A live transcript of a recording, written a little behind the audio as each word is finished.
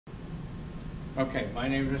Okay, my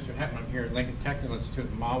name is Mr. Hettman. I'm here at Lincoln Technical Institute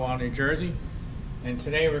in Mahwah, New Jersey. And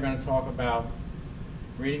today we're going to talk about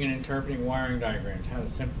reading and interpreting wiring diagrams, how to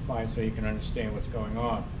simplify so you can understand what's going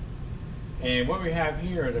on. And what we have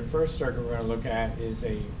here, the first circuit we're going to look at is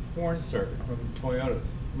a horn circuit from Toyota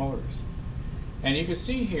Motors. And you can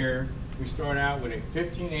see here, we start out with a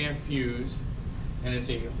 15 amp fuse, and it's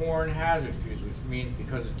a horn hazard fuse, which means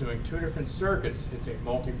because it's doing two different circuits, it's a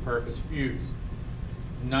multi-purpose fuse.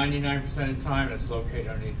 99% of the time it's located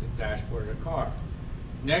underneath the dashboard of the car.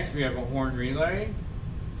 Next we have a horn relay.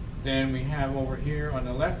 Then we have over here on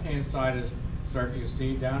the left hand side of the circuit, you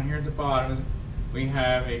see down here at the bottom, we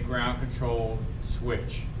have a ground control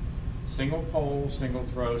switch. Single pole, single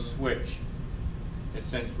throw switch. It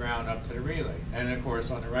sends ground up to the relay. And of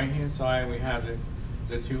course on the right hand side we have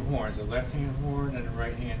the two horns, the left hand horn and the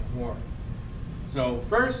right hand horn. So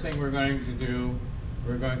first thing we're going to do,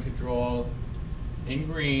 we're going to draw in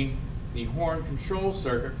green the horn control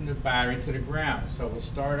circuit from the battery to the ground. So we'll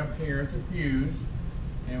start up here at the fuse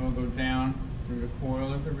and we'll go down through the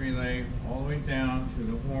coil of the relay all the way down to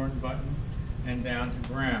the horn button and down to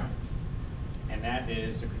ground. And that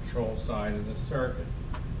is the control side of the circuit.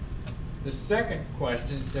 The second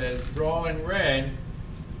question says draw in red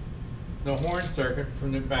the horn circuit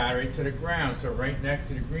from the battery to the ground. So right next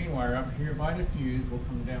to the green wire up here by the fuse, we'll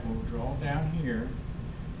come down, we'll draw down here.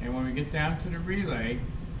 And when we get down to the relay,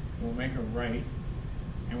 we'll make a right,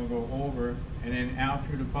 and we'll go over, and then out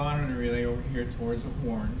through the bottom of the relay over here towards the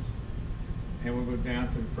horns. And we'll go down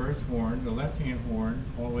to the first horn, the left-hand horn,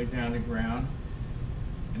 all the way down to ground.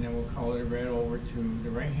 And then we'll color the red over to the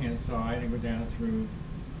right-hand side and go down through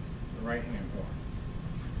the right-hand horn.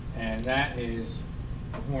 And that is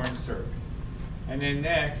a horn circuit. And then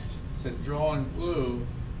next, it says draw in blue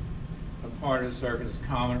a part of the circuit is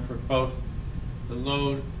common for both the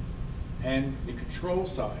load and the control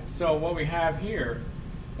side. So what we have here,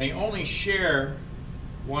 they only share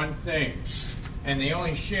one thing, and they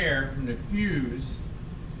only share from the fuse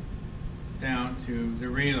down to the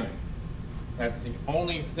relay. That's the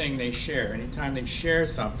only thing they share. Anytime they share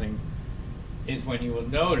something is when you will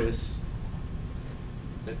notice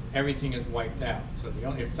that everything is wiped out. So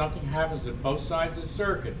if something happens at both sides of the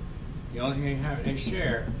circuit, the only thing they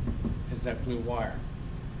share is that blue wire.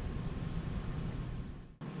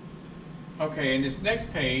 Okay, in this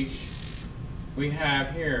next page, we have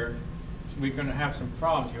here, we're going to have some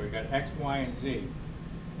problems here. We've got X, Y, and Z,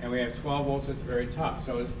 and we have 12 volts at the very top.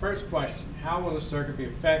 So the first question, how will the circuit be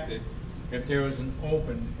affected if there was an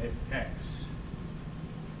open at X?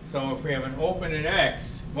 So if we have an open at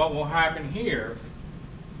X, what will happen here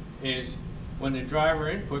is when the driver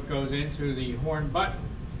input goes into the horn button,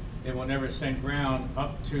 it will never send ground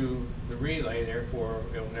up to the relay, therefore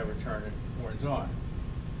it will never turn the horns on.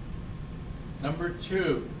 Number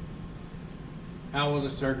two, how will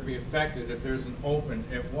the circuit be affected if there's an open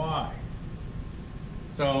at Y?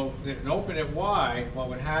 So if an open at Y, what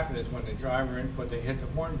would happen is when the driver input, they hit the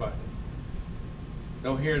horn button,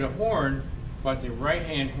 they'll hear the horn, but the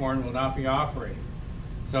right-hand horn will not be operating.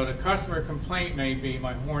 So the customer complaint may be,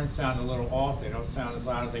 my horns sound a little off, they don't sound as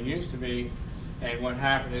loud as they used to be, and what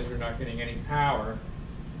happened is we're not getting any power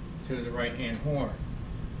to the right-hand horn.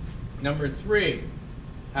 Number three,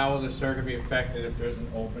 how will the circuit be affected if there's an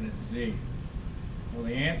open at Z? Well,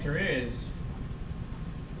 the answer is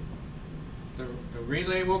the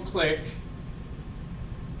relay will click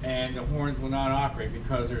and the horns will not operate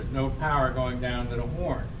because there's no power going down to the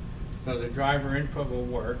horn. So the driver input will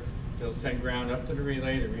work. They'll send ground up to the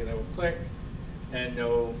relay will click, and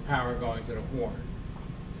no power going to the horn.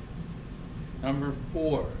 Number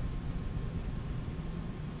four.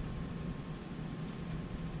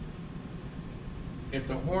 If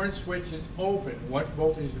the horn switch is open, what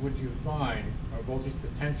voltage would you find, or voltage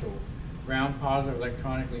potential, ground positive,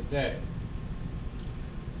 electronically dead?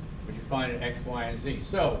 Would you find at X, Y, and Z?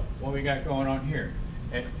 So, what we got going on here?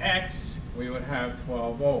 At X, we would have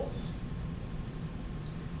 12 volts.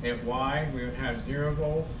 At Y, we would have 0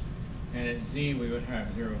 volts, and at Z, we would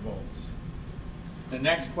have 0 volts. The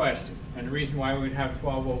next question, and the reason why we would have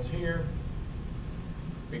 12 volts here,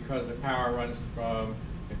 because the power runs from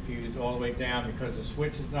the fuse all the way down, because the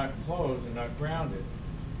switch is not closed and not grounded,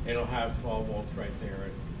 it'll have 12 volts right there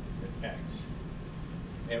at X.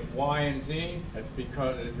 At Y and Z, that's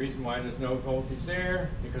because the reason why there's no voltage there,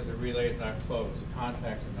 because the relay is not closed, the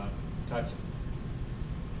contacts are not touching.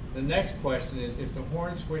 The next question is, if the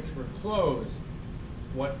horn switch were closed,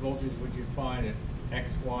 what voltage would you find at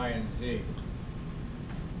X, Y, and Z?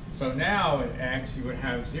 So now at X, you would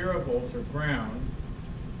have 0 volts or ground.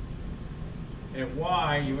 At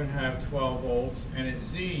Y, you would have 12 volts, and at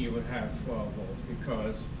Z, you would have 12 volts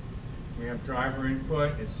because we have driver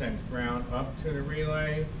input. It sends ground up to the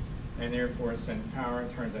relay, and therefore it sends power,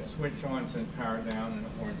 it turns that switch on, sends power down, and the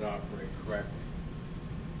horns operate correctly.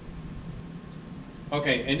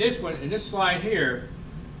 Okay, in this slide here,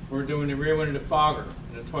 we're doing the rear window defogger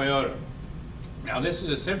in the Toyota. Now this is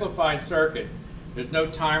a simplified circuit. There's no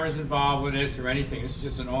timers involved with this or anything. This is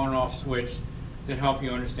just an on and off switch to help you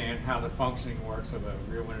understand how the functioning works of a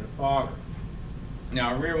rear window defogger.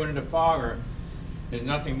 Now a rear window defogger is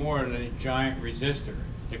nothing more than a giant resistor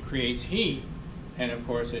that creates heat, and of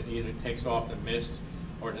course it either takes off the mist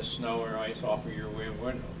or the snow or ice off of your rear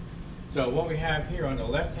window. So what we have here on the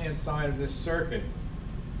left hand side of this circuit,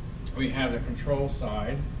 we have the control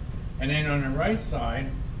side, and then on the right side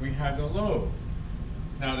we have the load.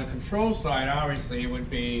 Now the control side obviously would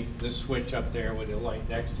be the switch up there with the light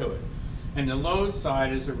next to it. And the load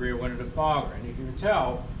side is the rear window defogger. And you can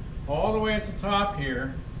tell all the way at the top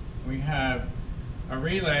here we have a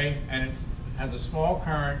relay, and it has a small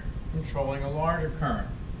current controlling a larger current.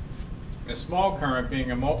 The small current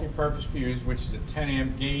being a multi-purpose fuse, which is a 10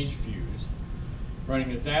 amp gauge fuse running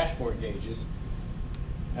the dashboard gauges.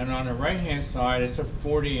 And on the right hand side it's a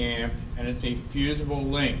 40 amp and it's a fusible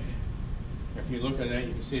link. If you look at that,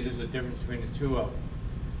 you can see there's a difference between the two of them.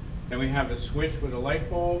 Then we have the switch with a light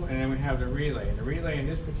bulb, and then we have the relay. And the relay in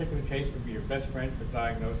this particular case would be your best friend for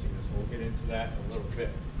diagnosing this. We'll get into that in a little bit.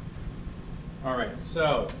 All right,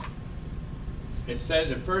 so it said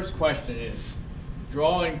the first question is,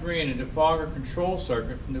 draw in green a defogger control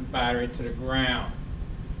circuit from the battery to the ground.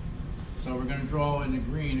 So we're going to draw in the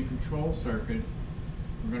green a control circuit.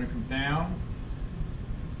 We're going to come down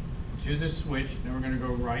to the switch, then we're going to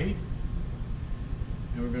go right,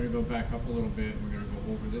 and we're going to go back up a little bit. We're going to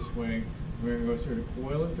go over this way. We're going to go through the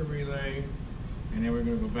coil of the relay, and then we're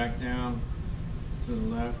going to go back down to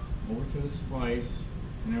the left, over to the splice,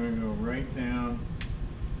 and then we're going to go right down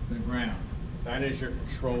to the ground. That is your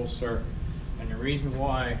control circuit. And the reason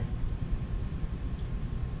why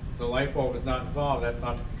the light bulb is not involved, that's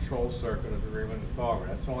not the control circuit of the rear window defogger.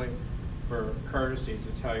 That's only for courtesy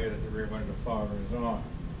to tell you that the rear window defogger is on.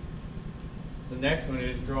 The next one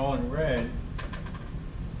is draw in red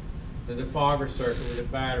the defogger circuit with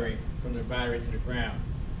a battery, from the battery to the ground.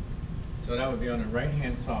 So that would be on the right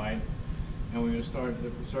hand side, and we would start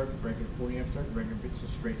the circuit breaker, the 40 amp circuit breaker, it's a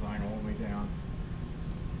straight line all the way down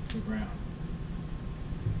to the ground.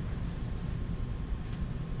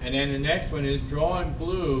 And then the next one is draw in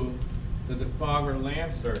blue the defogger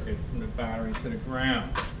lamp circuit from the battery to the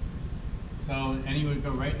ground. So, and you would go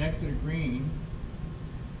right next to the green,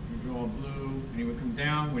 you draw blue, and you would come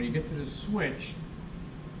down. When you get to the switch,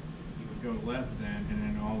 you would go left then, and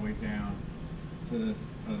then all the way down to the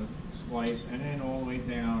splice, and then all the way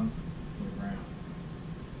down to the ground.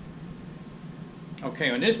 Okay,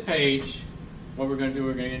 on this page, what we're going to do,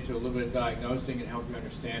 we're going to get into a little bit of diagnosing and help you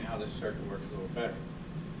understand how this circuit works a little better.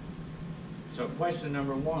 So question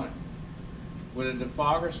number one, with a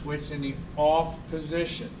defogger switch in the off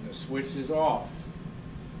position, the switch is off,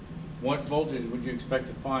 what voltage would you expect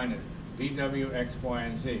to find at VW, X, Y,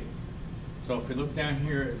 and Z? So if we look down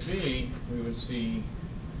here at V, we would see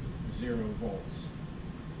 0 volts.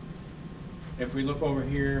 If we look over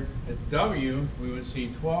here at W, we would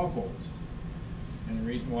see 12 volts. And the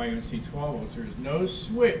reason why you would see 12 volts, there's no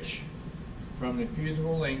switch from the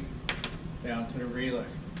fusible link down to the relay.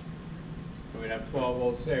 So we'd have 12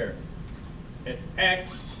 volts there. At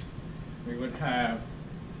X, we would have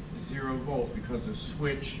 0 volts because the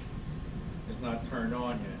switch is not turned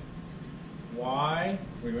on yet. Y,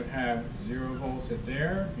 we would have 0 volts at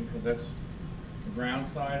there because that's the ground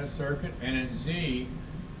side of the circuit. And at Z,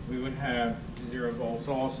 we would have 0 volts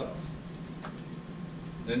also.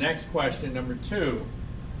 The next question, number 2,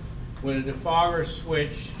 with a defogger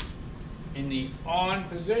switch in the on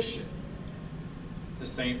position, the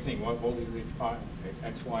same thing, what voltage would we find at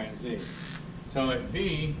X, Y, and Z? So at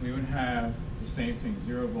V, we would have the same thing,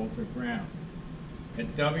 0 volts at ground.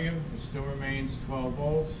 At W, it still remains 12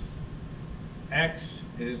 volts. X,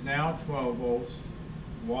 it is now 12 volts.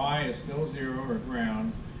 Y is still 0 or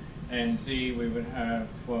ground. And Z, we would have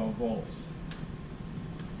 12 volts.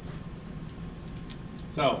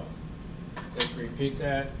 So, let's repeat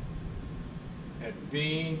that. At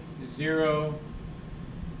V, 0,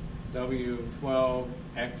 W, 12,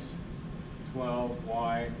 X, 12,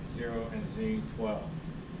 Y, 0, and Z, 12.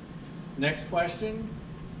 Next question,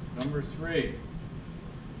 number 3.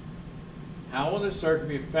 How will the circuit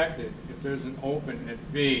be affected if there's an open at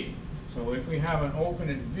V? So if we have an open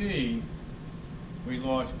at V, we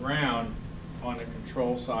lost ground on the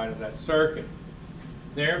control side of that circuit.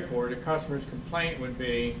 Therefore, the customer's complaint would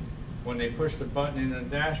be when they push the button in the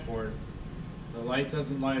dashboard, the light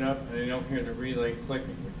doesn't light up, and they don't hear the relay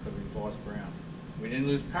clicking because we lost ground. We didn't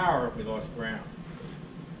lose power, we lost ground.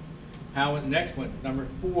 How will the next one, number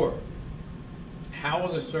 4, how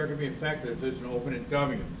will the circuit be affected if there's an open at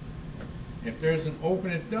W? If there's an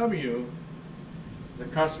open at W, the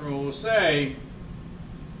customer will say,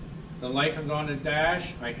 the light comes on the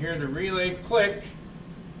dash, I hear the relay click,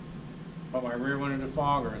 but my rear window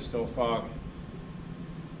defogger is still foggy.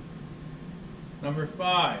 Number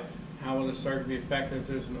 5, how will the circuit be affected if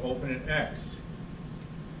there's an open at X?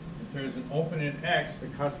 If there's an open at X, the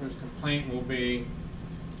customer's complaint will be,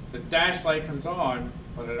 the dash light comes on,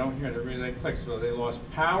 but I don't hear the relay click. So they lost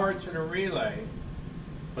power to the relay,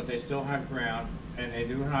 but they still have ground, and they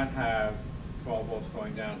do not have 12 volts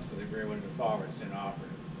going down to the rear window defogger. It's inoperative.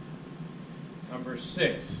 Number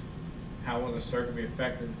 6, how will the circuit be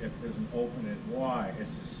affected if there's an open at Y?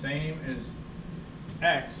 It's the same as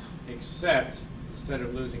X, except instead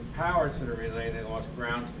of losing power to the relay, they lost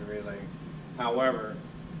ground to the relay. However,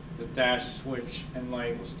 the dash switch and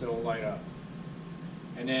light will still light up.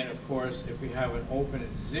 And then, of course, if we have an open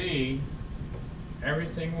at Z,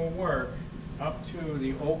 everything will work up to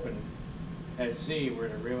the open at Z, where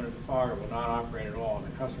the rear window defogger will not operate at all.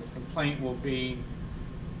 And the customer's complaint will be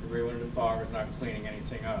the rear window defogger is not cleaning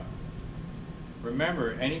anything up.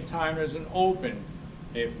 Remember, anytime there's an open,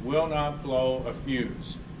 it will not blow a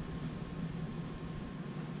fuse.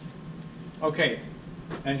 Okay,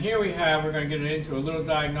 and here we're going to get into a little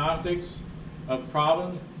diagnostics of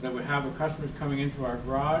problems that we have with customers coming into our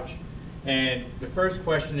garage. And the first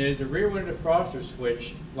question is, the rear window defroster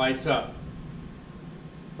switch lights up,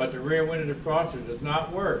 but the rear window defroster does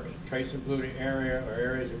not work. Trace and blue the area or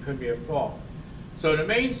areas it could be a fault. So the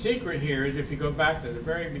main secret here is, if you go back to the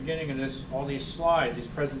very beginning of this, all these slides, these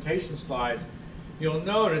presentation slides, you'll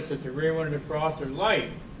notice that the rear window defroster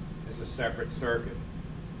light is a separate circuit.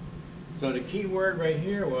 So the key word right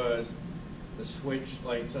here was the switch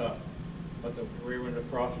lights up, but the rear window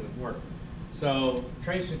defroster doesn't work. So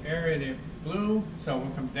trace an area in blue, so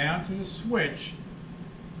we'll come down to the switch.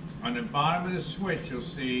 On the bottom of the switch, you'll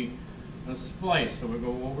see a splice. So we'll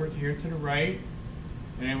go over here to the right,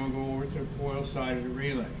 and then we'll go over to the coil side of the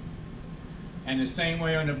relay. And the same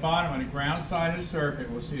way on the bottom, on the ground side of the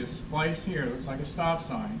circuit, we'll see a splice here, it looks like a stop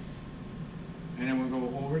sign. And then we'll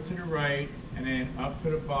go over to the right, and then up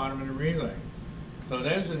to the bottom of the relay. So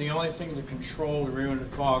those are the only things that control the rear window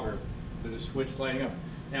defogger, with the switch lighting up.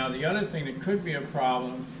 Now the other thing that could be a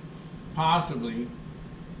problem, possibly,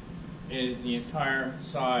 is the entire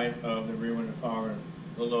side of the rear window defogger,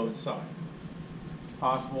 the load side.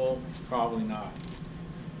 Possible, probably not.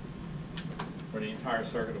 For the entire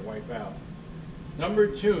circuit to wipe out. Number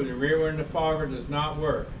 2, the rear window defogger does not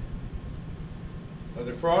work. So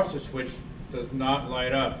the defroster switch does not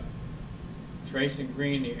light up. Trace in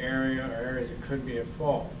green the area or areas it could be at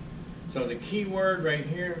fault. So the key word right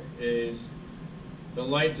here is the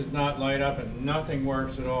light does not light up and nothing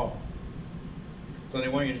works at all. So they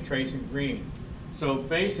want you to trace in green. So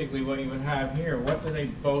basically what you would have here, what do they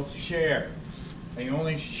both share? They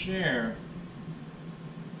only share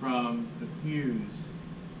from the fuse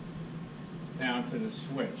down to the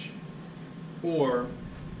switch. Or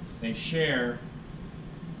they share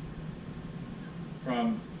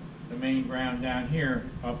from the main ground down here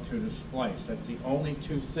up to the splice. That's the only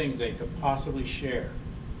two things they could possibly share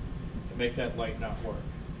to make that light not work.